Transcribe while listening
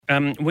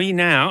We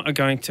now are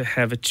going to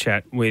have a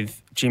chat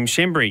with Jim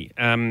Schembri.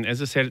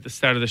 As I said at the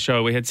start of the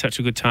show, we had such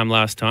a good time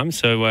last time,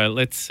 so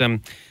let's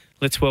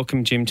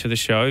welcome Jim to the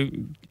show.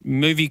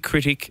 Movie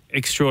critic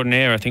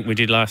extraordinaire, I think we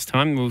did last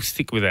time. We'll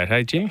stick with that,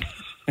 hey, Jim?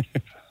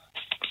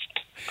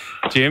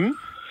 Jim?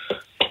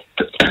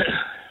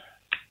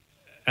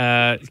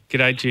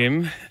 G'day,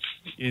 Jim.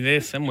 You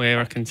there somewhere,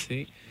 I can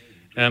see.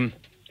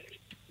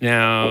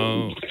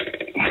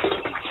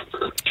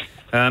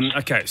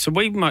 Okay, so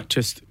we might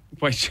just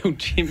wait till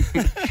Jim...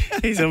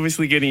 He's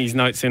obviously getting his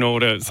notes in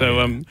order,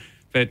 so...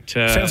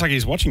 Sounds like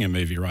he's watching a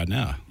movie right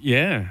now.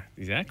 Yeah,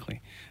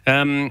 exactly.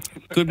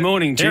 Good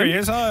morning, Jim. There he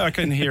is. Oh, I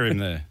couldn't hear him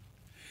there.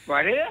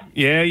 Right here?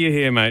 Yeah, you're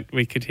here, mate.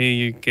 We could hear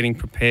you getting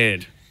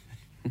prepared.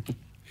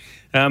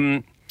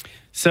 Jim,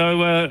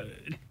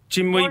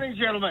 Morning,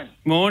 gentlemen.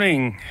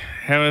 Morning.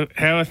 How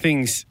are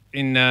things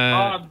in...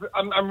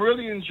 I'm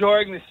really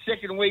enjoying the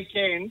second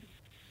weekend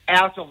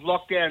out of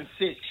lockdown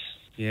 6.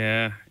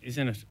 Yeah,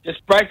 isn't it?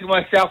 Just bracing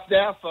myself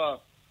now for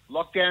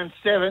lockdown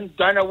 7.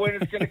 Don't know when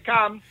it's going to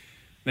come.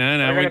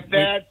 No. I got a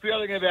bad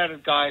feeling about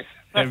it, guys.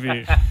 Have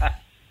you?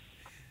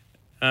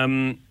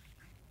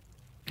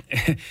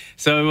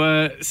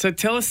 So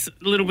tell us a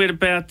little bit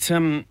about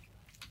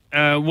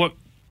what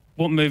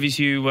movies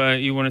you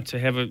wanted to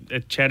have a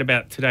chat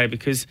about today,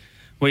 because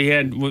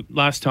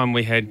last time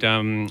we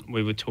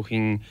were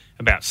talking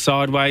about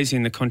Sideways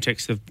in the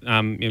context of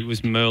it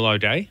was Merlot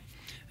Day.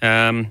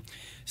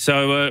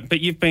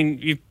 But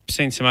you've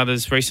seen some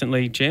others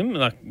recently, Jim,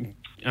 like.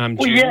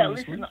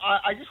 Listen,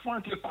 I just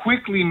wanted to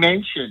quickly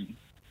mention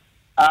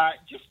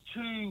just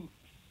 2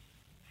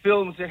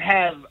 films that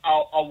have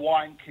a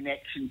wine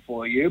connection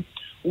for you.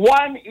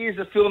 One is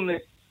a film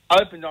that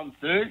opened on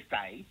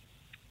Thursday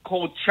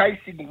called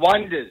Chasing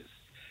Wonders.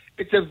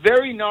 It's a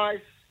very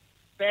nice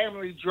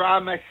family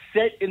drama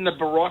set in the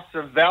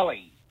Barossa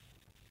Valley.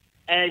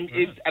 And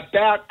it's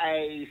about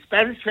a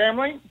Spanish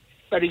family,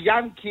 but a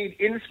young kid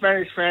in a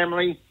Spanish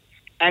family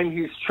and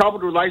his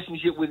troubled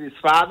relationship with his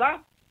father,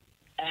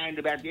 and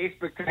about the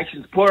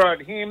expectations put on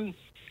him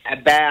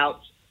about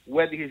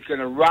whether he's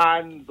going to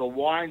run the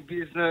wine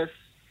business.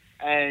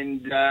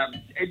 And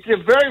it's a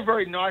very,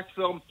 very nice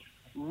film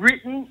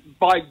written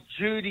by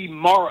Judy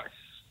Morris,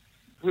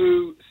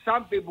 who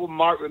some people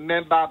might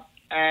remember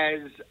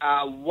as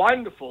a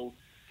wonderful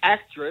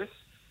actress.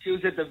 She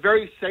was at the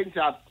very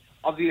centre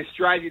of the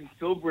Australian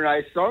film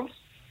renaissance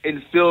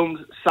in films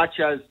such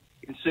as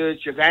In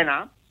Search of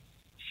Anna.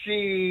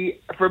 She,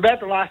 for about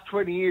the last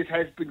 20 years,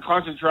 has been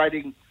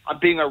concentrating on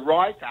being a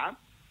writer,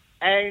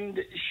 and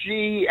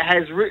she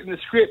has written the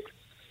script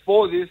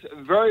for this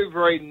very,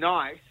 very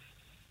nice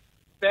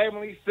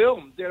family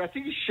film that I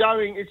think is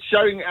showing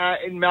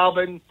in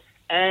Melbourne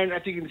and I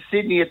think in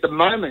Sydney at the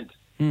moment.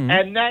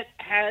 And that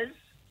has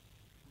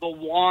the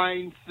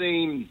wine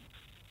theme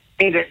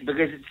in it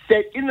because it's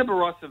set in the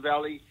Barossa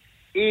Valley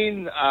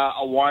in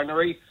a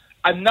winery.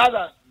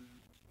 Another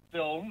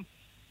film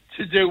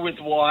to do with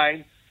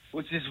wine,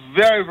 which is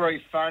very,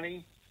 very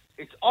funny.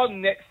 It's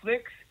on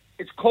Netflix.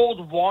 It's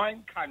called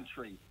Wine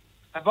Country.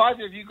 Have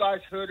either of you guys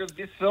heard of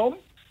this film?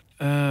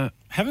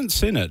 Haven't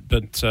seen it,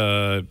 but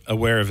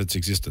aware of its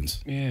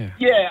existence. Yeah.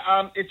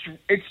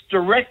 It's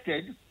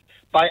directed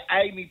by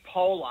Amy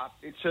Poehler.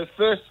 It's her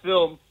first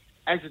film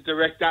as a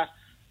director.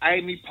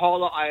 Amy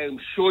Poehler, I am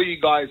sure you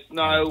guys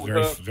know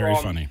her from... Very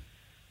funny.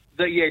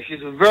 She's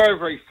very,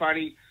 very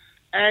funny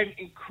and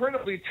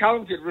incredibly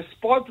talented,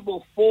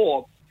 responsible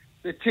for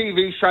the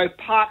TV show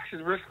Parks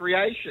and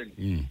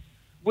Recreation,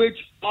 which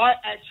I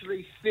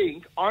actually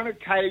think, on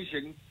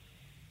occasion,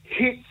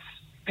 hits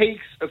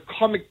peaks of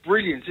comic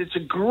brilliance. It's a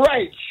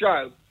great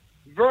show.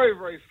 Very,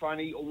 very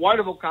funny. A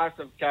wonderful cast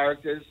of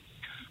characters.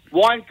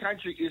 Wine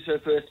Country is her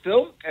first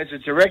film as a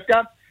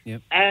director.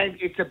 Yep. And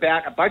it's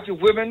about a bunch of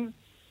women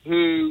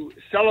who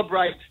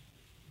celebrate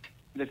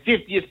the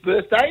 50th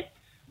birthday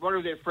of one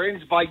of their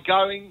friends by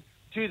going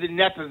to the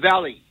Napa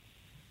Valley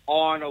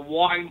on a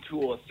wine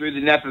tour through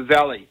the Napa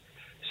Valley.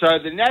 So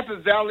the Napa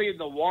Valley and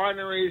the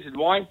wineries and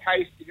wine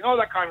tasting and all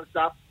that kind of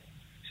stuff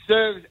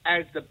serves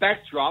as the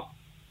backdrop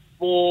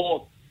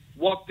for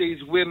what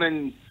these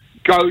women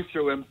go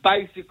through. And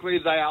basically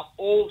they are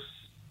all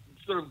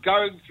sort of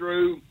going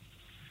through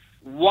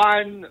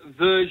one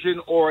version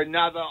or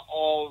another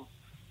of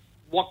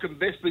what can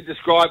best be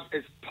described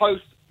as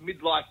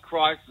post-midlife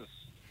crisis.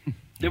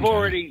 They've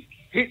already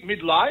hit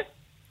midlife,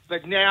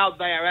 but now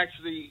they are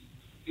actually,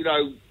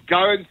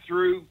 going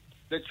through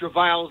the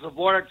travails of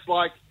what it's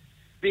like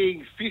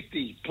being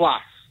 50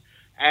 plus,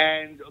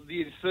 and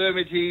the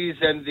infirmities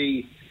and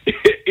the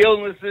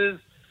illnesses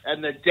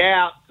and the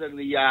doubts and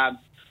the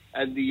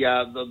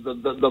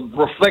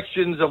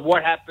reflections of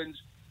what happens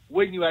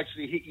when you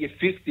actually hit your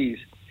 50s.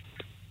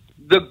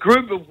 The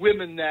group of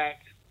women that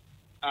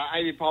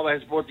Amy Poehler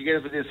has brought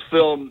together for this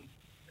film,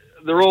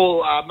 they're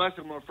all, most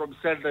of them are from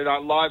Saturday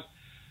Night Live.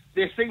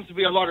 There seems to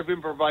be a lot of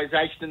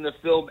improvisation in the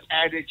film,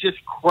 and it just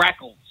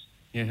crackles.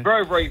 Yeah.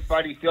 Very, very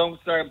funny film.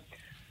 So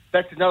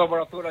that's another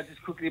one I thought I'd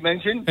just quickly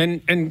mention.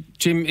 And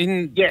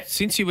Jim,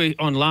 since you were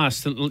on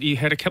last, you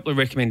had a couple of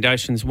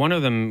recommendations. One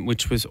of them,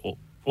 which was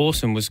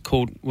awesome, was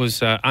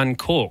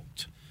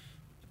Uncorked.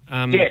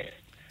 Yes.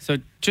 So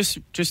just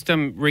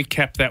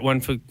recap that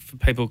one for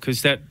people,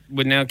 because that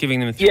we're now giving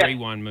them 3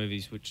 wine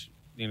movies, which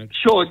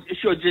Sure.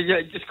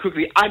 Just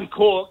quickly,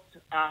 Uncorked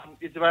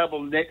is available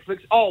on Netflix.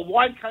 Oh,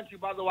 Wine Country,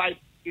 by the way,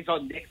 is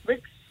on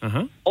Netflix.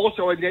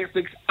 Also on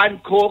Netflix.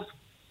 Uncorked,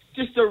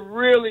 just a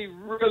really,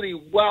 really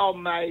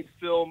well-made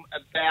film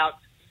about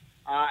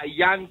a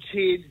young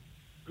kid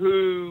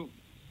who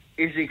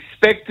is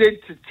expected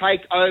to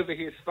take over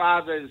his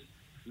father's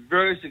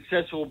very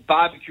successful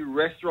barbecue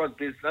restaurant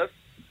business,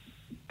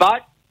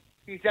 but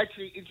he's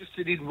actually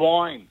interested in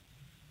wine.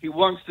 He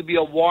wants to be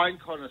a wine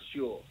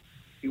connoisseur.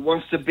 He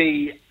wants to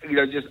be,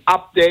 just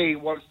up there. He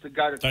wants to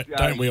go to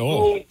don't we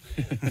all?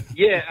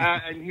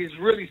 And he's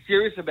really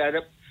serious about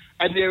it.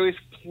 And there is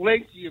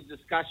plenty of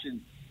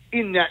discussion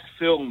in that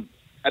film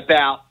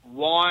about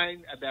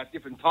wine, about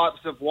different types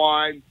of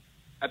wine,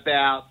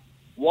 about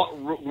what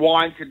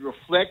wine can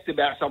reflect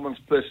about someone's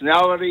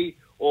personality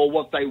or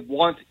what they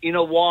want in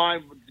a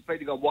wine,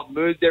 depending on what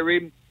mood they're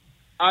in.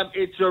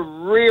 It's a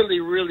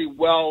really, really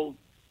well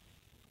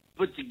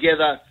put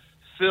together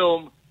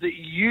film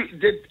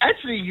that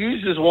actually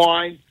uses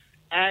wine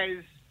as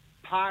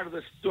part of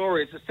the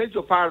story. It's a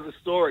central part of the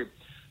story.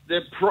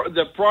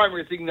 The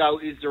primary thing, though,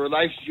 is the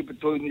relationship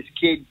between this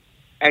kid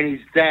and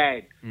his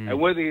dad, and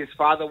whether his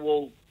father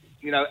will,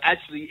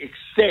 actually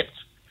accept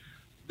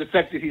the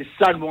fact that his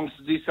son wants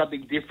to do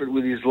something different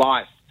with his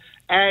life.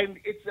 And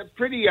it's a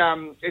pretty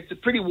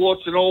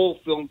warts and all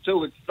film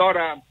too. It's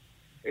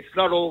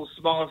not all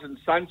smiles and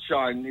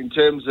sunshine in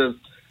terms of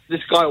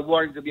this guy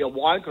wanting to be a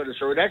wine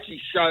connoisseur. It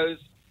actually shows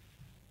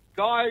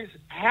guys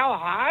how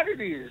hard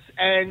it is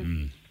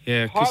and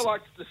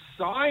highlights the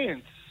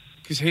science.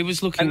 Because he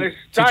was looking to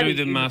do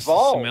the Master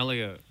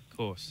Sommelier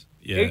course.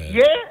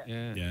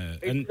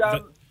 And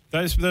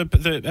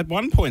at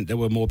one point there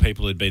were more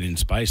people who'd been in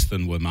space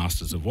than were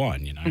Masters of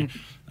Wine.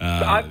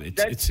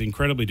 It's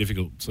incredibly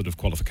difficult sort of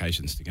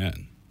qualifications to get.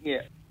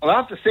 Yeah. Well,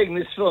 after seeing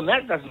this film,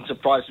 that doesn't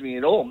surprise me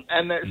at all,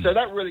 and so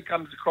that really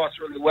comes across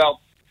really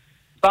well.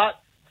 But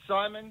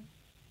Simon,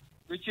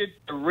 Richard,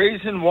 the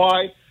reason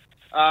why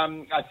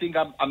I think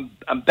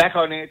I'm back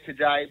on air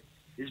today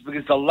is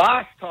because the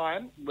last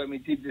time when we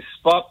did this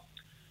spot,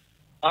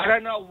 I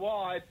don't know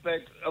why, but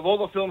of all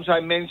the films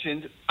I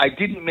mentioned, I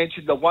didn't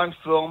mention the one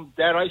film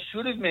that I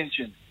should have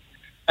mentioned,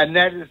 and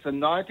that is the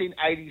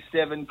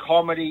 1987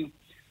 comedy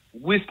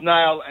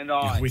Withnail and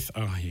I.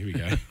 Here we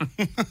go.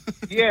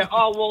 Yeah.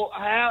 Oh well,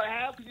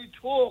 how can you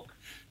talk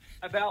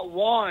about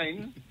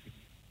wine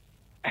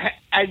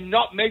and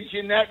not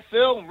mention that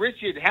film?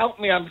 Richard, help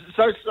me. I'm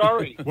so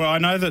sorry. Well, I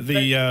know that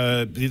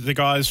the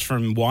guys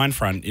from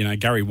Winefront,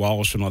 Gary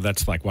Walsh and all,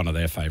 that's like one of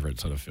their favourite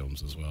sort of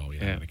films as well. When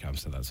it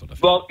comes to that sort of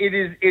thing. Well, it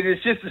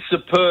is just a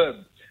superb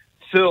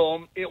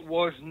film. It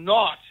was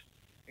not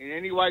in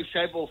any way,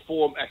 shape, or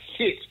form a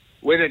hit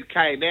when it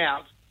came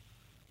out.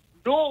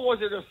 Nor was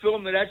it a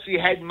film that actually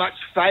had much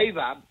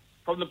favour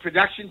from the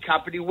production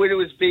company when it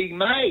was being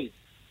made.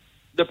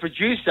 The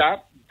producer,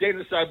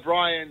 Dennis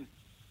O'Brien,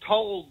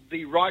 told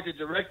the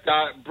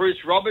writer-director, Bruce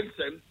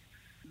Robinson,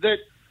 that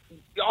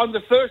on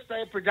the first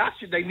day of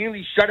production, they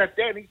nearly shut it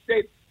down. He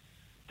said,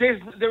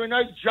 there are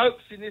no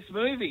jokes in this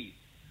movie.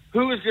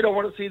 Who is going to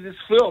want to see this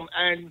film?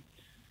 And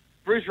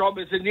Bruce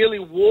Robinson nearly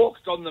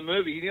walked on the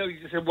movie. He nearly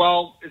just said,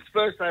 well, it's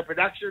first day of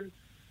production.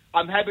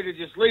 I'm happy to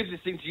just leave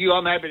this thing to you.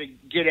 I'm happy to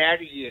get out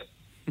of here.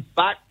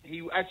 But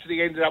he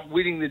actually ended up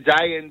winning the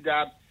day, and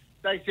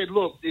they said,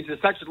 look, this is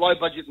such a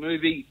low-budget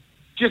movie,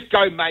 just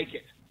go make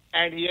it.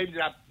 And he ended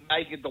up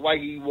making it the way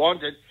he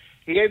wanted.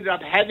 He ended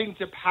up having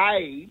to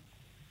pay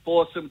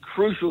for some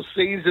crucial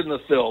scenes in the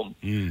film.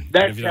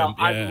 That's how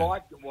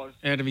unliked it was.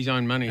 Out of his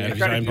own money. Out of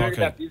his own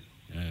pocket.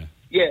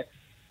 Yeah.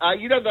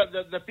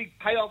 The big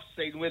payoff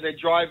scene where they're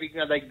driving,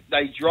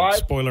 they drive.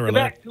 Spoiler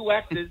alert. About 2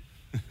 actors.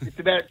 It's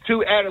about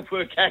 2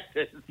 out-of-work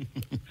actors.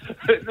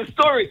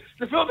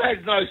 The film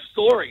has no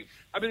story.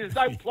 I mean, there's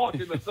no plot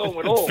in the film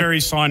at all. It's very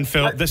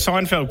Seinfeld. The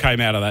Seinfeld came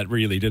out of that,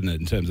 really, didn't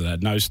it, in terms of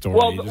that? No story.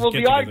 Well,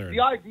 the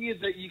idea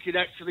that you could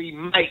actually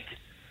make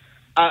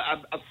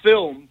a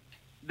film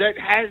that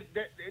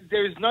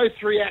there is no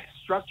 3-act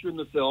structure in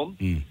the film.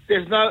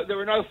 There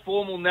are no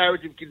formal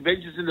narrative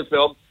conventions in the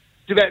film.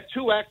 It's about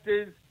 2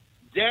 actors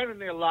down in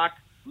their luck,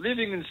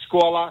 living in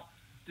squalor,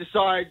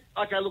 decide,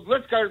 okay, look,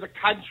 let's go to the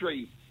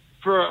country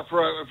for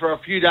a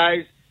few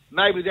days.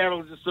 Maybe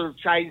that'll just sort of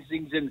change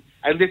things and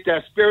lift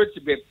our spirits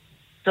a bit.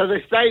 So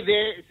they stay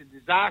there. It's a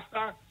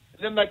disaster.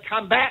 And then they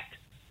come back,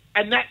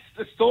 and that's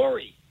the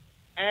story.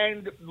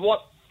 And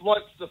what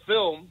floats the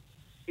film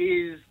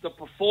is the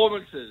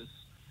performances.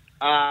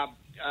 The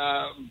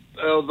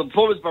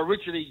performance by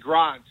Richard E.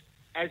 Grant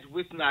as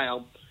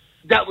Withnail.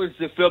 That was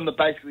the film that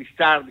basically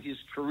started his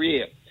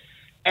career.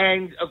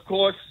 And of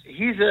course,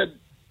 he's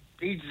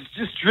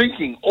just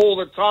drinking all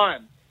the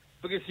time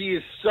because he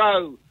is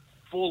so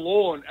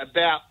forlorn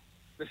about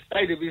the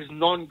state of his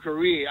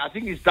non-career. I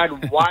think he's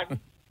done one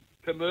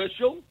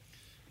commercial,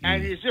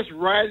 and he's just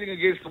railing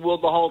against the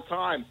world the whole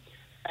time.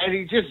 And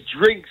he just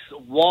drinks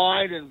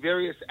wine and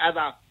various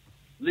other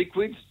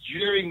liquids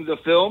during the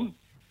film.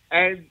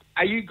 And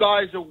are you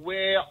guys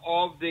aware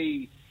of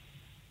the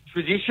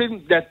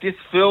tradition that this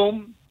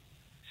film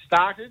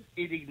started?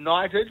 It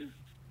ignited?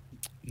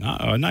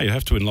 No, you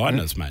have to enlighten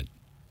us, mate.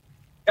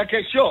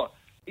 Okay, sure.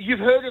 You've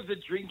heard of the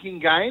drinking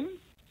game?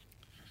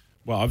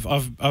 Well,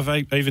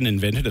 I've even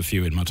invented a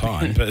few in my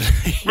time, but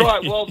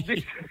right. Well,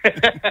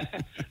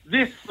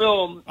 this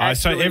film.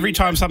 Actually, so every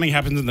time something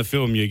happens in the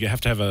film, you have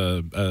to have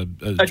a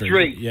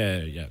drink.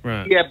 Yeah,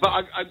 right. Yeah, but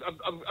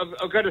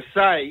I've got to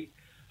say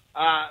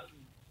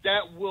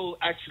that will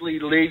actually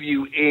leave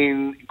you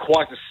in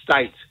quite a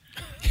state.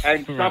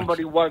 And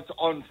somebody once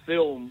on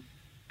film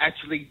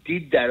actually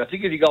did that. I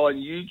think if you go on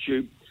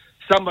YouTube,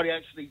 somebody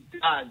actually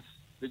does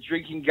the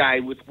drinking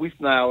game with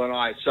Withnail and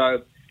I.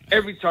 So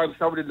every time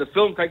somebody in the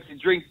film takes a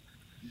drink,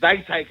 they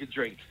take a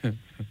drink.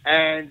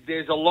 And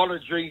there's a lot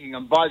of drinking,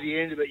 and by the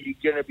end of it, you're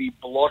going to be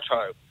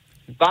blotto.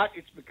 But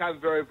it's become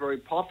very, very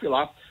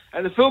popular.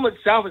 And the film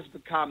itself has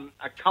become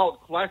a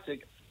cult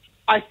classic,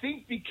 I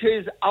think,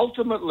 because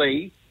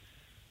ultimately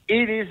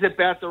it is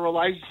about the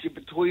relationship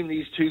between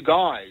these two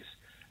guys.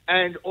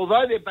 And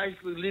although they're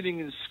basically living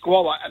in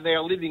squalor and they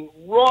are living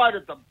right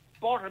at the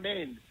bottom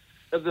end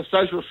of the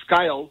social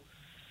scale,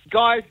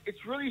 guys,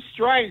 it's really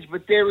strange,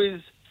 but there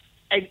is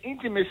an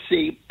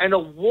intimacy and a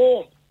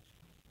warmth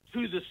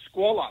to the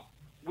squalor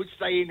which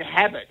they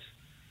inhabit.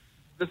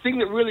 The thing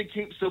that really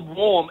keeps them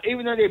warm,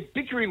 even though they're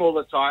bickering all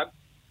the time,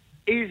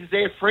 is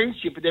their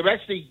friendship. They're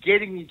actually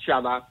getting each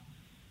other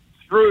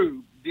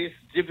through this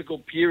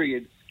difficult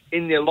period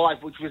in their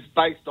life, which was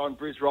based on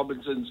Bruce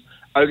Robinson's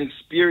own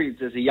experience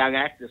as a young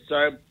actor.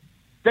 So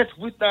that's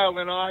Withnail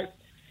and I.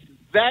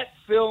 That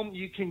film,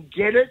 you can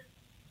get it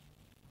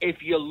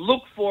if you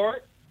look for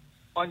it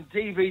on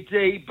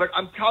DVD, but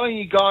I'm telling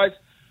you guys,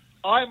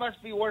 I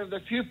must be one of the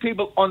few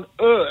people on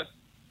earth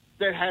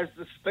that has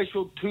the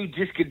special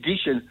 2-disc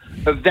edition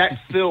of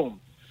that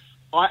film.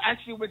 I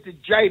actually went to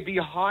JB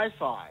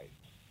Hi-Fi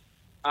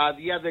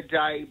the other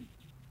day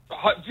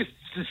just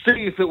to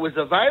see if it was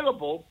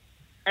available,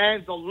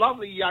 and the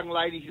lovely young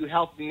lady who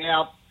helped me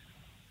out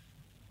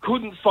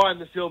couldn't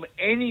find the film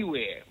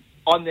anywhere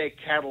on their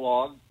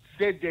catalogue,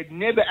 said they'd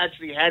never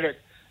actually had it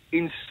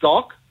in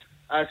stock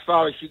as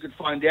far as she could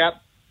find out.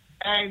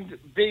 And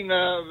being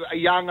a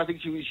young, I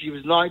think she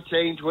was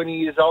 19, 20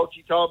 years old,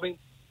 she told me,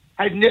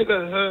 had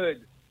never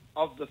heard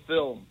of the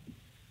film.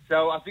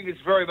 So I think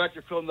it's very much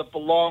a film that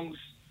belongs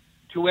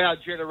to our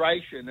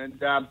generation.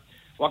 And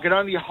I can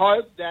only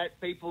hope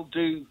that people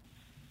do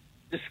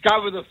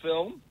discover the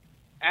film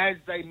as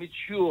they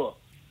mature,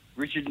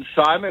 Richard and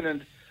Simon,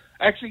 and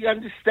actually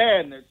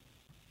understand that,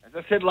 as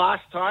I said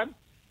last time,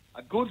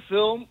 a good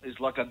film is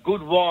like a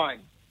good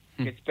wine.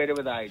 Gets better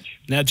with age.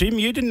 Now, Jim,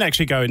 you didn't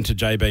actually go into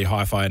JB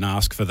Hi-Fi and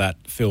ask for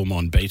that film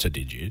on beta,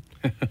 did you?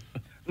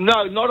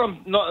 No, not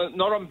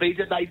on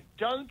beta. They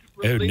don't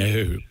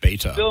release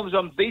beta films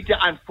on beta,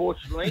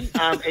 unfortunately,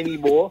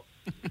 anymore.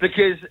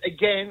 Because,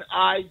 again,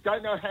 I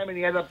don't know how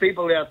many other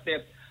people out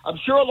there. I'm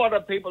sure a lot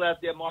of people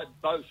out there might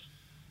boast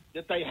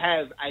that they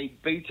have a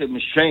beta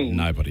machine.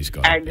 Nobody's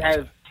got and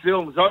have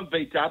films on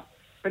beta.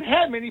 But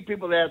how many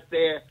people out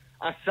there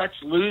are such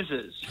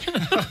losers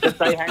that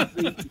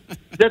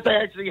they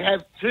actually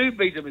have 2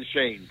 beta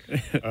machines?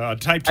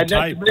 Tape to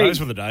tape. Those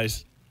were the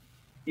days.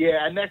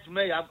 Yeah, and that's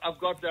me. I've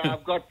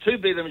got 2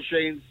 beta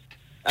machines,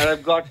 and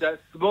I've got a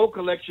small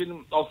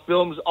collection of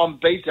films on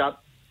beta,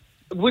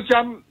 which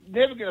I'm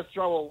never going to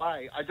throw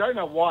away. I don't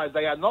know why.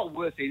 They are not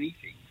worth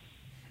anything.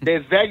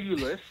 They're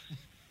valueless,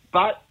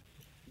 but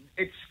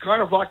it's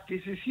kind of like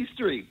this is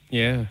history.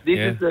 Yeah, this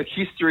is the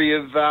history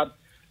of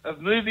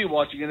movie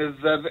watching, and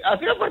I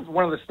think I've got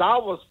one of the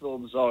Star Wars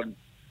films on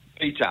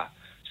beta.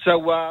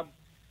 So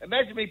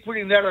imagine me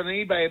putting that on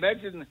eBay.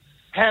 Imagine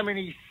how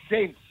many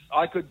cents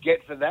I could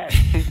get for that.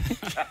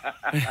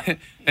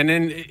 And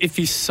then if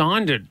you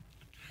signed it,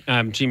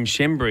 Jim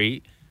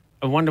Schembri,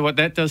 I wonder what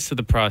that does to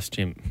the price,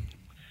 Jim.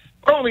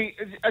 Probably,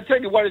 I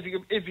tell you what,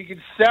 if you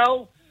could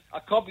sell a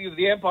copy of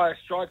The Empire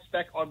Strikes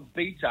Back on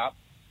beta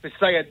for,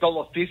 say,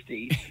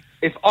 $1.50,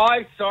 if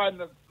I sign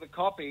the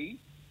copy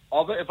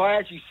of it, if I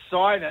actually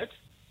sign it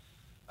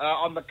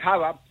on the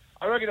cover,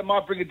 I reckon it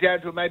might bring it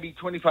down to maybe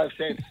 25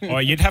 cents. Oh,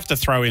 you'd have to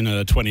throw in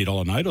a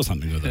 $20 note or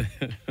something with it.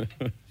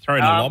 Throw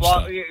in a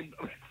lobster. Well, yeah.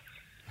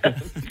 a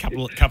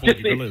couple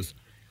of gorillas.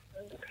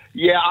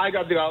 Yeah, I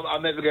don't think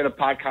I'm never going to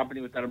part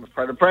company with that, I'm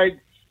afraid.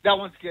 That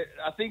one's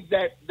I think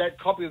that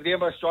copy of The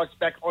Empire Strikes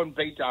Back on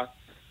beta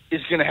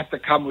is going to have to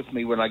come with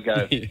me when I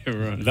go. Yeah,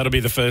 right. That'll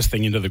be the first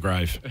thing into the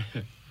grave.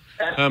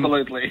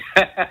 Absolutely.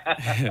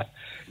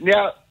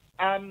 Now,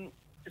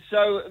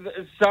 so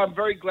I'm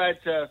very glad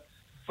to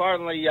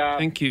finally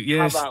Thank you.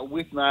 Yes. cover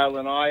Withnail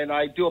and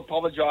I do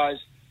apologise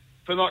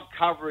for not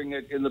covering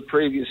it in the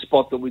previous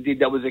spot that we did.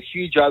 That was a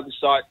huge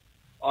oversight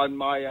on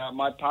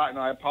my part, and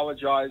I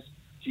apologise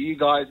to you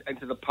guys and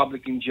to the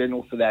public in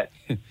general for that.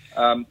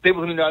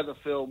 People who know the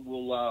film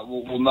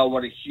will know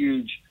what a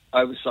huge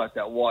oversight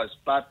that was.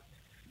 But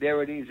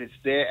there it is. It's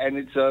there, and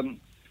it's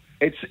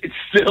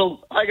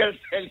still. I got to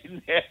tell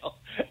you now,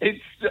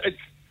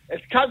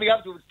 it's coming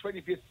up to its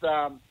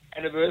 25th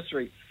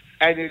anniversary,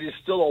 and it is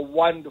still a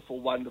wonderful,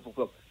 wonderful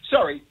film.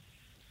 Sorry,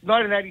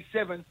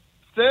 1987,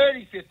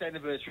 35th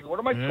anniversary. What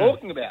am I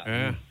talking about?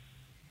 Yeah.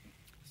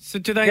 So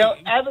do they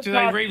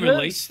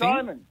re-release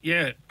Simon?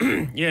 Yeah.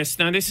 Yes.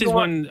 No, this is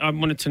one I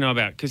wanted to know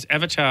about because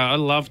Avatar, I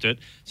loved it.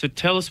 So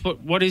tell us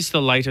what is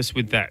the latest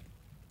with that?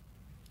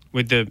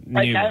 With the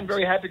new I'm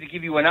very happy to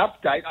give you an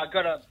update. I've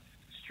got to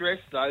stress,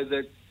 though,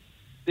 that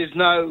there's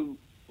no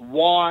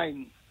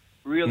wine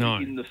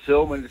really in the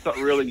film, and it's not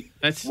really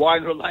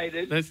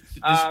wine-related.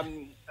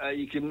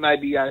 You can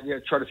maybe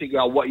try to figure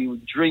out what you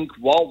would drink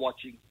while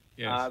watching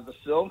the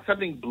film.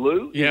 Something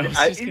blue. Yeah.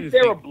 Is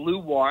there a blue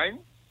wine?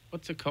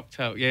 What's a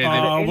cocktail?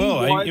 Yeah.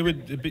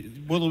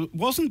 It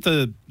wasn't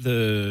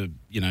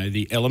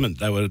the element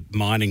they were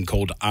mining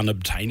called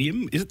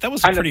unobtainium. That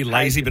was a pretty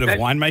lazy bit of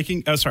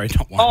winemaking. Oh, sorry,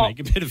 not winemaking.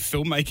 A bit of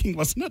filmmaking,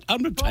 wasn't it?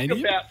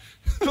 Unobtainium.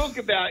 Talk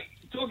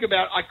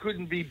about. I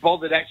couldn't be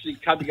bothered actually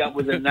coming up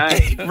with a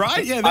name.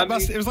 Right? Yeah.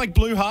 It was like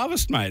Blue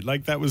Harvest, mate.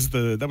 Like that was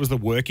the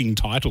working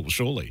title,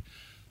 surely.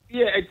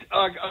 Yeah.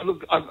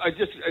 Look, I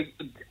just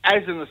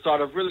as an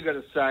aside, I've really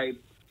got to say,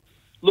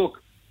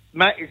 look.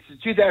 Mate,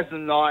 it's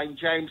 2009,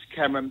 James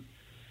Cameron.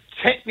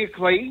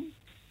 Technically,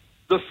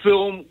 the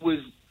film was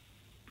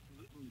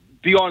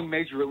beyond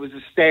measure. It was a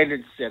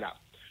standard setup.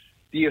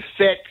 The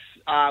effects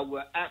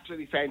were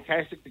absolutely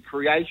fantastic. The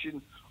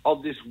creation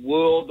of this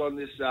world on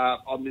this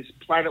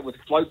planet with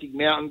floating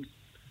mountains,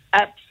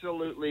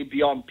 absolutely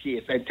beyond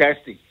peer.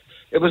 Fantastic.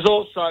 It was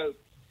also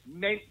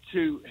meant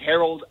to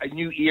herald a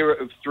new era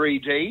of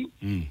 3D.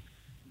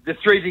 The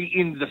 3D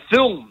in the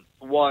film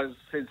was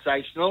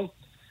sensational.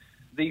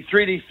 The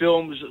 3D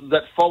films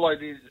that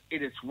followed in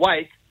its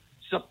wake,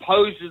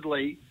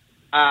 supposedly,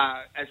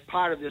 as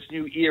part of this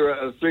new era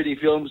of 3D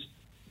films,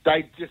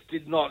 they just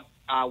did not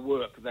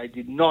work. They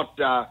did not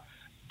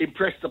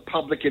impress the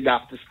public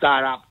enough to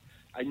start up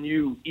a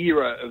new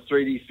era of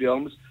 3D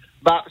films.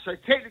 But so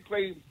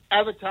technically,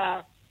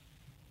 Avatar,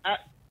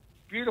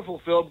 beautiful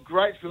film,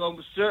 great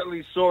film.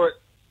 Certainly saw it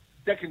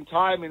second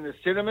time in the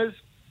cinemas.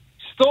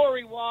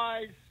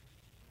 Story-wise,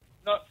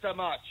 not so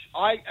much.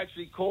 I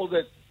actually called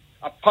it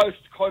a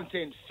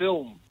post-content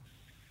film.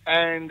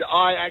 And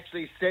I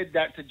actually said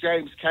that to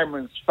James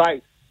Cameron's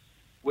face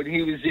when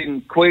he was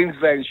in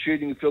Queensland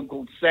shooting a film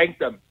called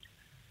Sanctum.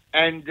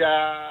 And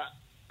I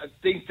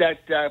think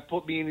that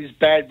put me in his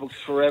bad books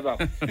forever,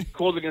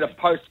 calling it a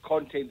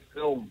post-content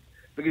film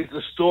because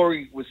the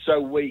story was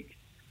so weak.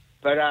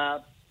 But,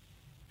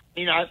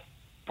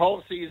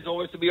 policy is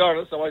always to be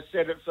honest, so I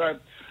said it. So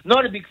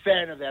not a big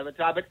fan of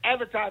Avatar. But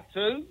Avatar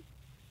 2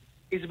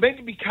 is meant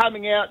to be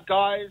coming out,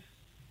 guys.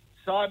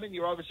 Simon,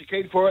 you're obviously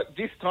keen for it,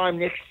 this time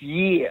next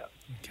year.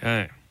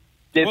 Okay.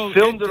 They've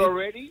filmed it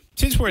already.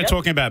 Since we're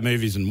talking about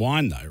movies and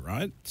wine, though,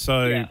 right?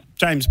 So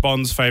James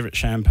Bond's favourite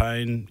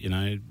champagne,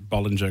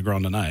 Bollinger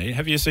Grandonnay.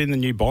 Have you seen the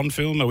new Bond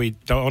film? We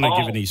don't want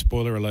to give any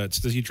spoiler alerts.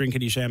 Does he drink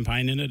any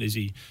champagne in it?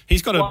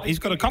 He's got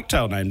a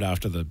cocktail named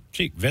after the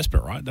chick, Vesper,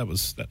 right?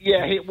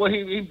 Yeah,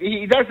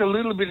 he does a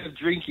little bit of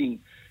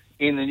drinking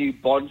in the new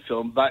Bond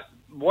film, but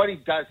what he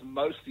does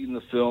mostly in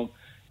the film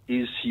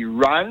is he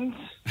runs...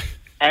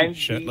 And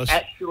shirtless.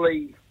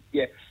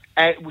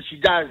 Which he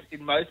does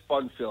in most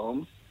Bond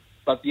films.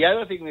 But the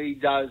other thing that he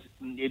does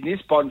in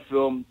this Bond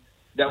film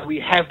that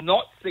we have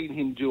not seen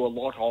him do a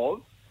lot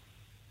of,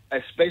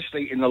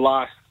 especially in the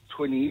last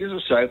 20 years or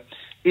so,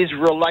 is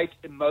relate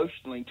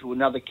emotionally to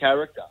another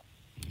character.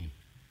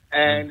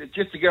 And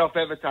just to get off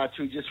Avatar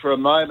 2 just for a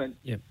moment,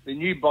 the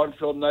new Bond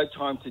film, No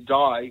Time to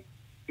Die,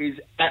 is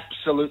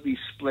absolutely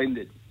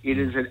splendid. It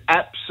is an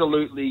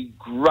absolutely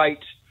great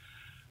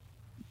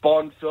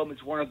Bond film.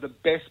 It's one of the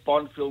best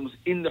Bond films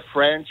in the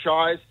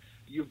franchise.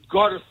 You've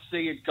got to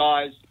see it,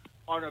 guys,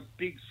 on a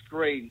big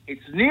screen.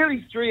 It's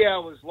nearly 3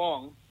 hours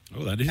long.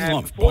 Oh, that is a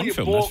long Bond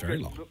film. That's very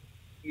long.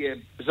 Yeah,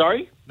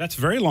 sorry? That's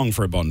very long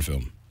for a Bond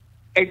film.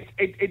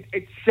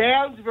 It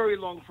sounds very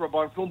long for a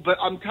Bond film, but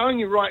I'm telling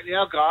you right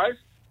now, guys,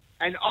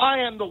 and I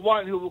am the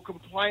one who will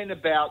complain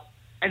about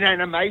an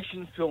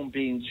animation film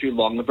being too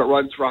long if it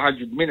runs for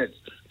 100 minutes.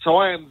 So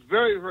I am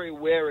very, very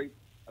wary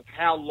of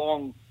how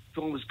long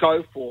films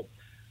go for.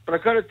 But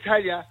I've got to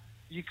tell you,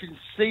 you can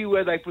see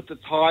where they put the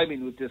time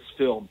in with this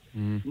film.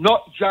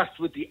 Not just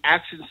with the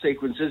action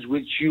sequences,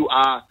 which you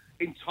are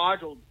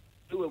entitled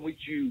to and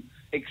which you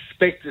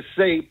expect to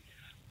see,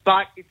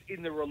 but it's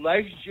in the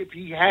relationship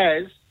he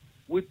has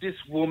with this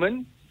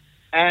woman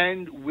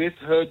and with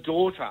her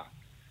daughter.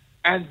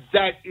 And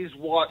that is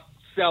what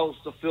sells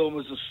the film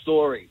as a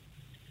story.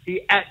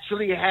 He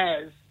actually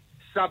has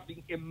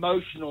something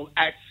emotional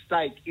at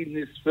stake in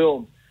this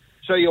film.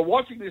 So you're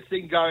watching this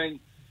thing going,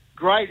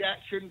 great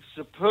action,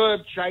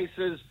 superb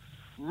chases,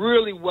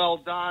 really well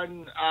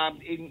done.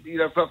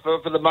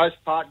 For the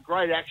most part,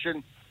 great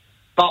action.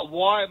 But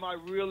why am I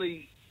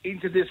really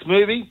into this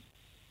movie?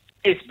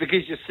 It's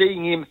because you're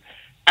seeing him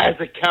as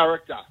a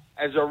character,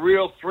 as a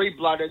real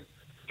three-blooded,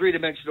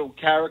 three-dimensional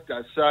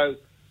character. So,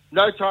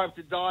 No Time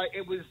to Die.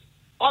 It was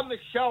on the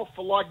shelf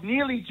for like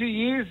nearly 2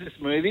 years, this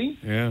movie.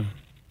 Yeah.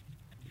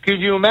 Could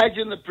you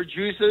imagine the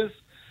producers,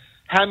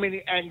 how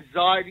many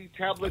anxiety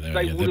tablets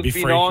they would have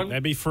been on?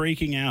 They'd be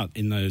freaking out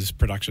in those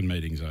production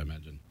meetings, I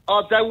imagine.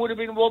 Oh, they would have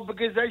been, well,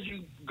 because as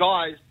you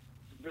guys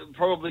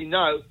probably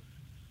know,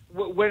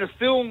 when a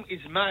film is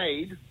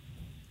made,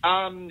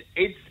 when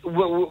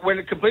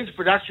it completes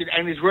production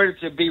and is ready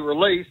to be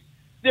released,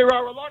 there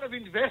are a lot of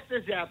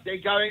investors out there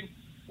going,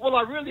 well,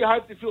 I really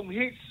hope the film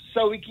hits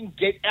so we can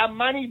get our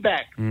money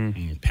back.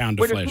 Pound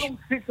of flesh. When a film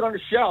sits on a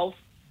shelf,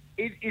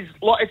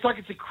 it's like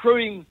it's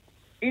accruing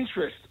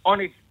interest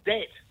on its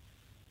debt.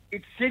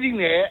 It's sitting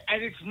there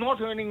and it's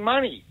not earning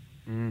money.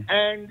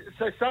 And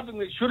so something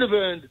that should have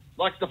earned,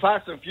 like the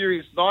Fast and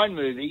Furious 9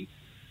 movie,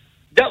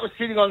 that was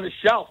sitting on the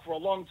shelf for a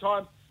long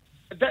time,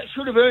 that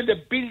should have earned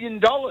 $1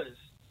 billion.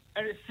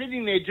 And it's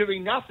sitting there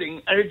doing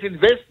nothing, and its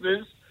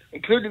investors,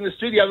 including the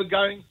studio, are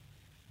going,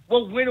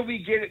 well, when are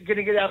we going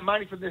to get our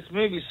money from this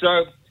movie?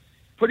 So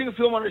putting a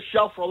film on a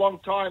shelf for a long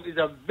time is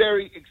a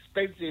very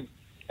expensive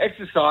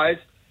exercise.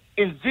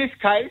 In this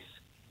case,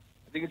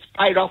 I think it's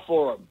paid off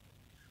for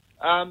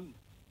them.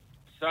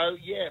 So,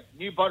 yeah,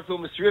 new Bond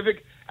film is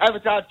terrific.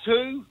 Avatar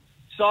 2,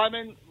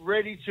 Simon,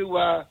 ready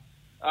to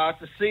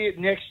see it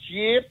next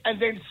year.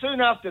 And then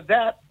soon after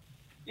that,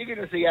 you're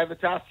going to see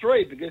Avatar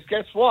 3, because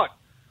guess what?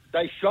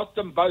 They shot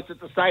them both at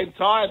the same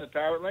time,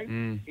 apparently,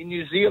 in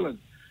New Zealand.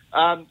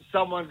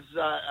 Someone's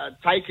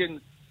taken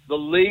the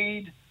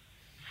lead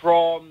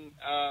from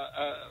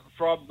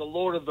The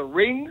Lord of the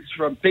Rings,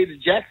 from Peter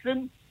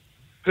Jackson,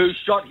 who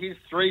shot his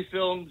 3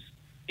 films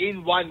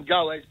in one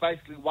go. It's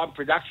basically one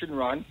production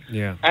run.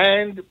 Yeah.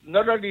 And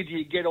not only do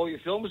you get all your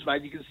films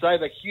made, you can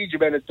save a huge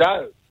amount of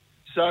dough.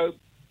 So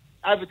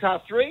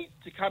Avatar 3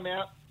 to come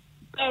out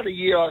about a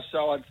year or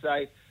so, I'd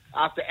say,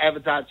 after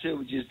Avatar 2,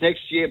 which is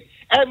next year,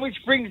 and which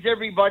brings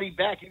everybody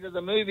back into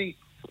the movie,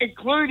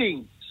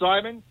 including,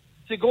 Simon,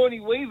 Sigourney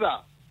Weaver.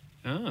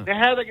 Oh. Now,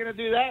 how are they going to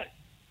do that?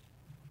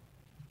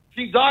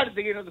 She died at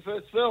the end of the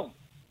first film.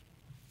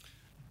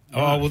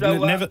 Oh, well, So,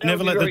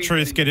 never let the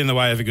truth get in the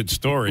way of a good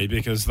story,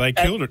 because they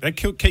killed her. They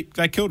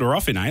killed her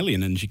off in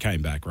Alien, and she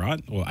came back, right?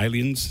 Or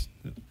Aliens?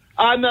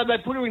 No, they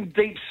put her in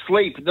deep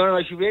sleep.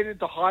 No, she went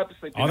into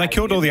hypersleep. Oh, they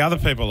killed all the other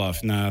people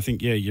off. No, I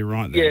think, yeah, you're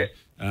right there.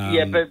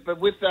 Yeah, but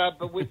with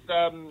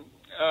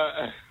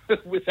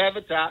with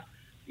Avatar,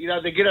 you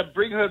know, they're going to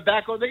bring her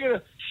back, or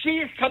she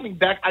is coming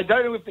back. I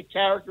don't know if the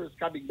character is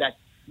coming back.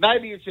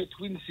 Maybe it's her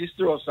twin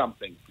sister or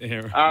something.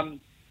 Yeah.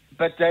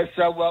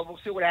 So we'll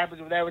see what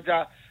happens with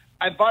Avatar.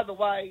 And by the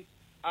way,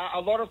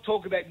 a lot of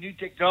talk about new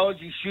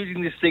technology,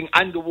 shooting this thing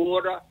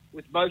underwater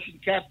with motion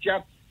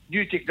capture.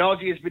 New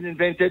technology has been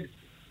invented.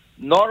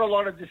 Not a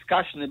lot of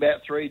discussion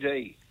about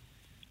 3D.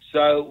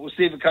 So we'll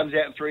see if it comes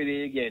out in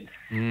 3D again.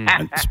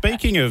 And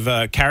speaking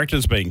of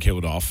characters being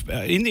killed off,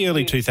 in the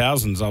early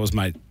 2000s, I was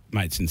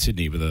mates in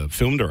Sydney with a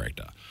film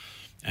director.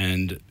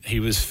 And he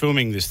was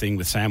filming this thing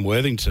with Sam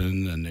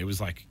Worthington, and it was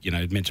like, you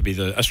know, meant to be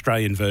the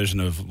Australian version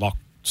of Lock,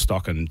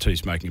 Stock and Two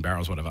Smoking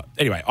Barrels, whatever.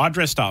 Anyway, I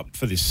dressed up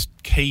for this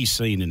key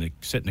scene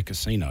set in a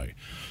casino.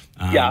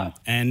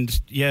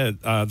 And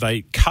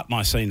they cut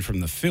my scene from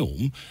the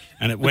film,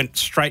 and it went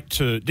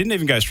didn't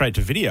even go straight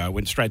to video, it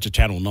went straight to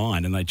Channel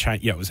 9, and they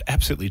changed. Yeah, it was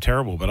absolutely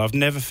terrible, but I've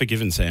never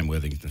forgiven Sam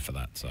Worthington for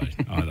that. So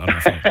I don't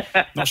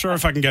know not sure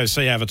if I can go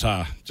see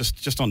Avatar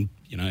just on,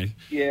 you know.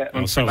 Yeah.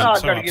 I'm so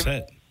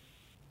upset.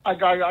 I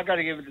got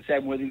to give it to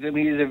Sam Worthington.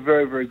 He is a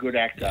very, very good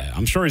actor. Yeah,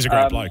 I'm sure he's a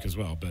great bloke as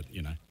well, but,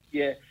 you know.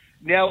 Yeah.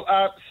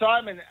 Now,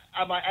 Simon,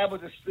 am I able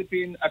to slip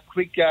in a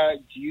quick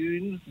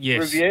Dune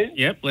review?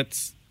 Yep,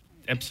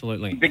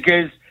 absolutely.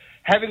 Because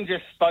having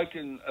just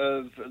spoken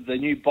of the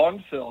new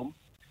Bond film,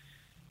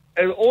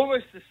 and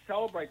almost to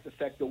celebrate the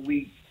fact that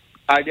we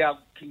now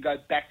can go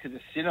back to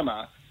the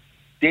cinema,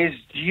 there's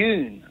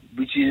Dune,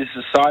 which is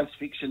a science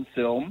fiction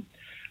film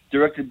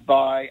directed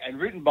by and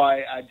written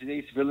by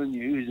Denis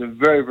Villeneuve, who's a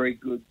very, very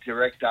good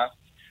director.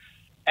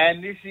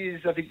 And this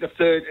is, I think, the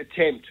third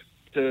attempt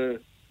to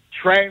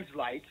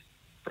translate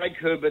Frank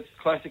Herbert's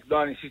classic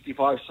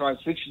 1965 science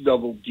fiction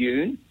novel,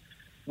 Dune,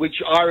 which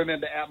I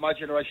remember my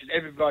generation,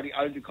 everybody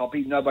owned a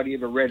copy, nobody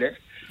ever read it.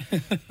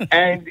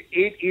 And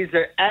it is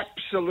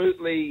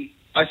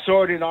I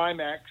saw it in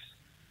IMAX,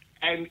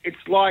 and it's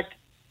like,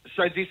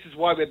 so this is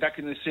why we're back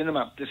in the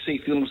cinema, to see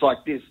films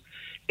like this.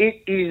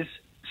 It is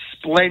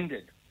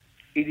splendid.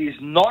 It is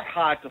not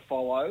hard to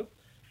follow.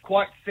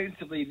 Quite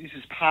sensibly, this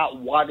is part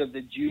one of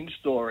the Dune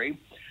story.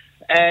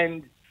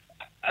 And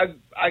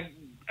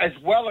as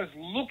well as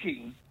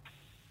looking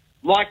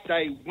like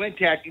they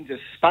went out into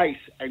space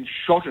and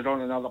shot it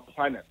on another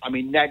planet. I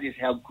mean, that is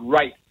how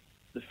great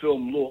the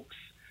film looks.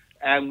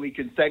 And we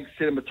can thank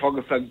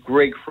cinematographer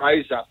Greg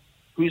Fraser,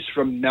 who's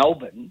from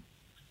Melbourne,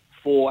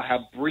 for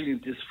how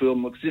brilliant this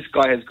film looks. This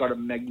guy has got a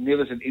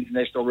magnificent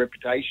international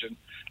reputation.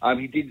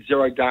 He did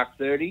Zero Dark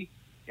 30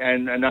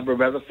 and a number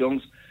of other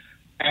films.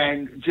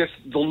 And just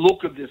the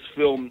look of this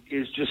film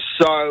is just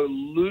so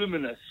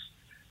luminous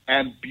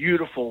and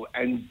beautiful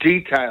and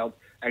detailed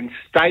and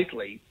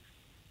stately.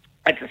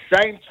 At the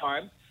same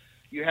time,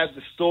 you have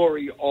the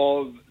story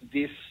of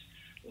this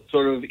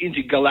sort of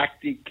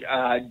intergalactic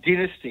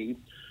dynasty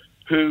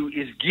who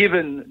is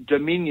given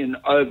dominion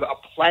over a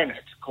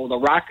planet called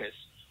Arrakis,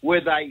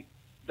 where they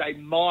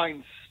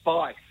mine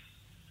spice,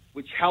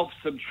 which helps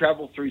them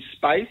travel through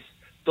space.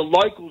 The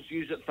locals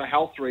use it for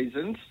health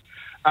reasons,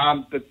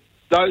 but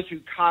those who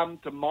come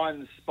to mine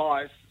the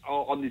spice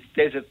on this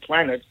desert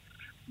planet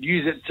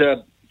use it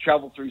to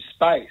travel through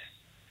space.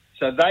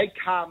 So they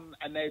come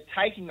and they're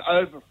taking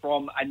over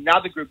from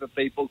another group of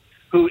people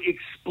who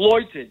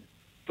exploited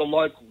the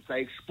locals.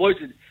 They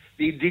exploited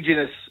the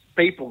indigenous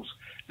peoples.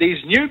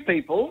 These new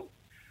people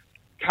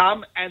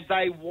come and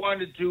they want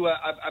to do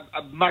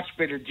a much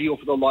better deal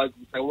for the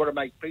locals. They want to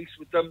make peace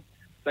with them.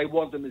 They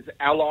want them as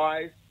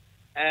allies.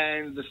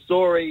 And the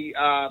story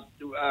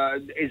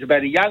is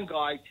about a young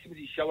guy,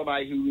 Timothée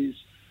Chalamet,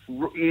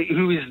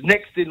 who is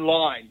next in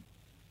line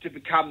to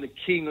become the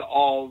king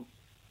of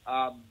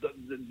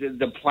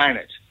the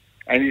planet,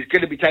 and he's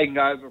going to be taking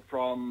over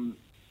from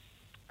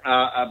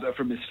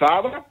his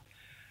father.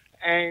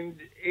 And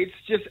it's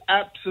just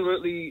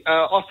absolutely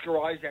Oscar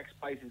Isaac's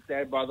place is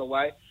there, by the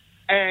way.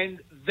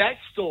 And that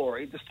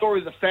story, the story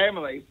of the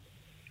family,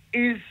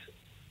 is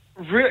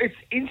it's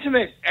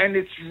intimate and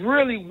it's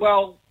really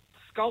well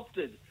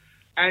sculpted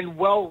and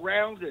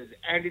well-rounded,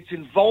 and it's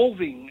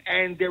involving.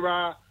 And there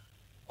are,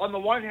 on the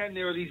one hand,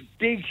 there are these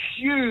big,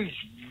 huge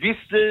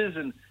vistas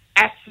and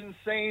action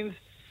scenes,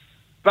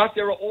 but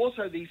there are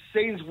also these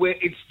scenes where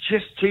it's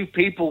just two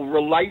people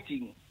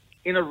relating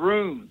in a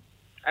room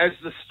as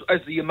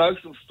the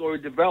emotional story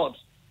develops.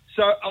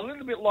 So a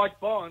little bit like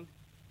Bond,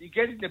 you're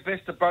getting the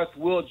best of both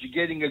worlds. You're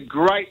getting a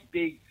great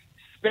big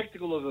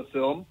spectacle of a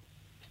film,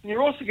 and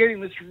you're also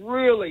getting this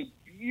really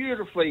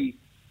beautifully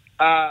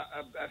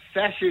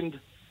fashioned,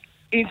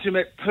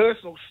 intimate,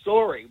 personal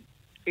story,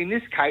 in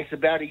this case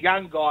about a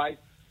young guy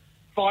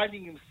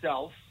finding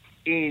himself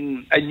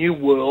in a new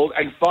world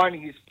and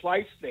finding his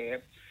place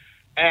there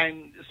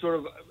and sort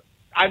of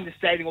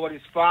understanding what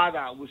his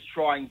father was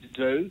trying to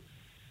do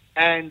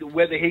and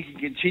whether he can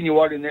continue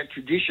on in that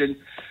tradition.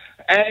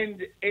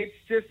 And it's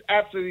just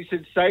absolutely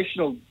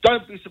sensational.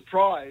 Don't be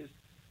surprised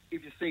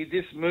if you see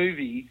this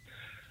movie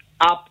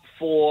up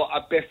for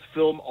a Best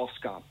Film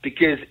Oscar,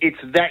 because it's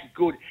that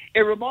good.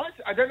 It reminds,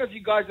 I don't know if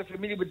you guys are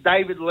familiar with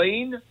David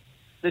Lean,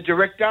 the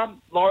director,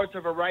 Lawrence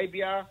of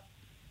Arabia,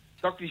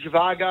 Dr.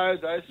 Zhivago,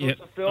 those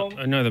sorts of films.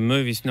 I know the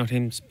movie's not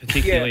him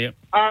particularly.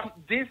 Yeah.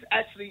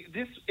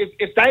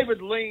 If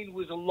David Lean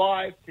was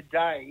alive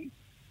today,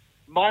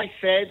 my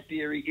sad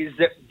theory is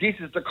that this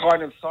is the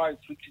kind of science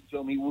fiction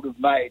film he would have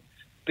made.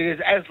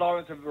 Because as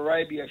Lawrence of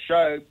Arabia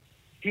showed,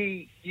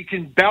 you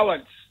can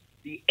balance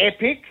the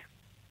epic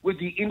with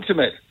the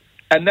intimate.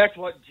 And that's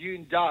what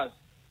Dune does.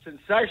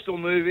 Sensational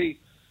movie,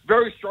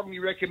 very strongly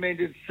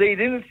recommended. See it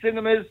in the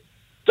cinemas.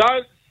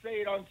 Don't see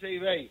it on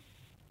TV.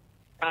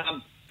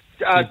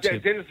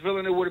 Denis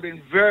Villeneuve would have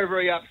been very,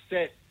 very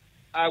upset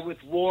with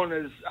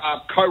Warner's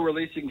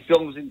co-releasing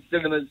films in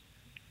cinemas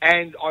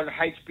and on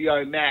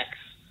HBO Max.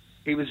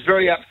 He was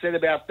very upset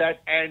about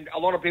that, and a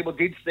lot of people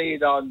did see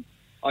it on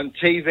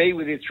TV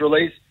with its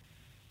release.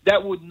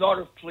 That would not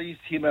have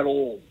pleased him at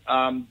all.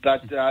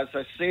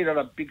 So see it on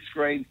a big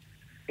screen.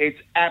 It's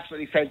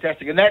absolutely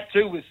fantastic. And that,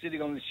 too, was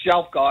sitting on the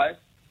shelf, guys,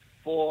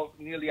 for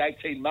nearly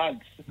 18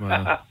 months.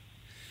 Wow.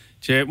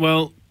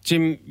 Well,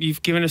 Jim,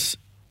 you've given us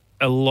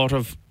a lot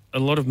of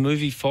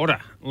movie fodder,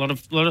 a lot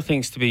of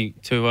things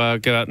to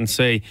go out and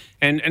see.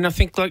 And I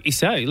think, like you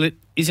say,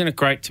 isn't it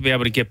great to be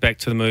able to get back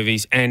to the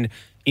movies and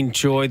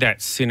enjoy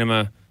that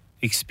cinema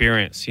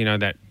experience,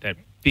 that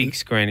big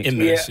screen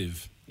experience?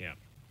 Immersive. Yeah.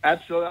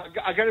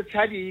 Absolutely. I got to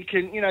tell you,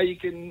 you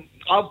can.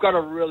 I've got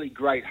a really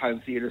great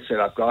home theatre set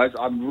up, guys.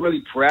 I'm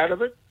really proud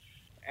of it.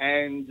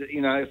 And,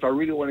 if I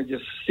really want to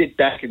just sit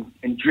back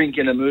and drink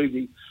in a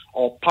movie,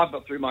 I'll pump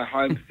it through my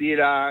home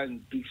theatre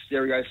and big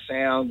stereo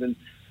sound and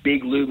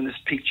big luminous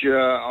picture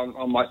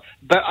on my...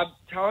 But I'm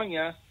telling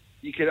you,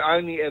 you can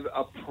only ever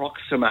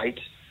approximate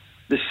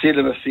the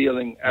cinema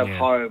feeling at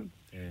home.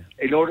 Yeah.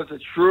 In order to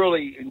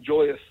truly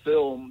enjoy a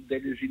film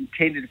that is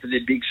intended for the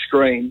big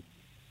screen,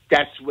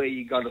 that's where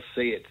you got to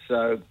see it.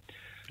 So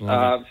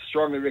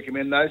strongly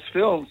recommend those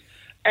films.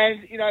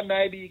 And,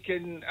 maybe you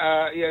can,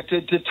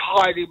 to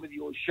tie it in with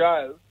your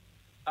show,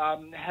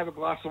 have a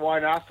glass of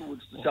wine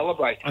afterwards to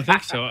celebrate. I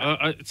think so.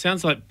 It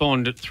sounds like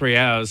Bond at 3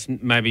 hours.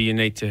 Maybe you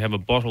need to have a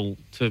bottle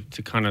to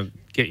kind of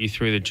get you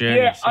through the journey.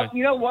 Yeah, so.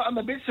 You know what? I'm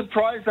a bit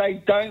surprised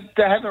they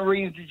haven't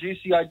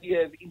reintroduced the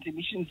idea of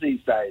intermissions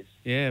these days.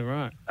 Yeah,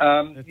 right.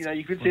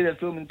 You could see that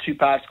film in two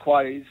parts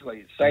quite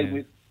easily. Same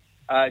with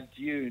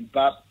Dune.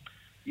 But,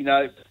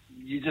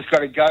 you just got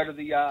to go to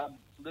the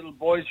little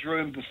boys'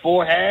 room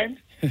beforehand.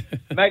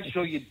 Make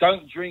sure you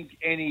don't drink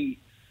any...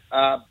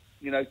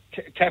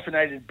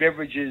 caffeinated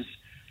beverages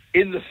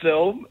in the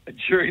film,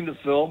 during the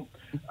film,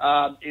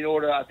 in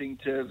order, I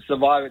think, to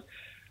survive it.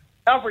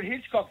 Alfred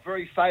Hitchcock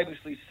very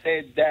famously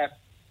said that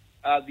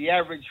the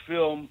average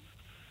film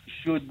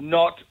should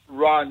not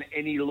run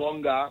any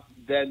longer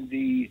than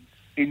the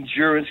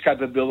endurance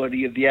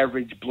capability of the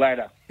average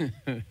bladder.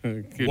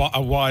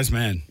 A wise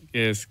man.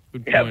 Yes,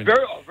 good Yeah, point.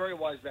 very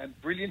wise man.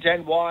 Brilliant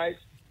and wise,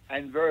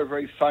 and very,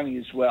 very funny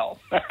as well.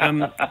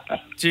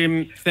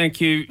 Jim,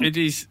 thank you.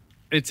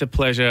 It's a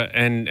pleasure,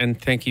 and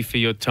thank you for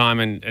your time,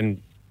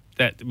 and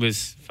that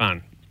was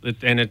fun,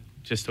 and it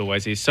just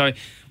always is. So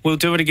we'll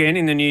do it again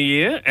in the new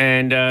year,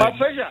 and My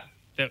pleasure.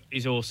 that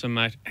is awesome,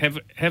 mate.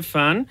 Have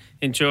fun.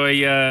 Enjoy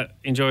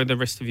the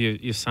rest of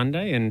your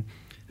Sunday, and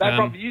No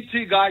problem. You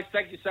too, guys.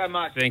 Thank you so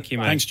much. thank you,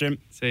 mate. Thanks, Jim.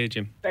 See you,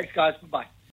 Jim. Thanks, guys. Bye-bye.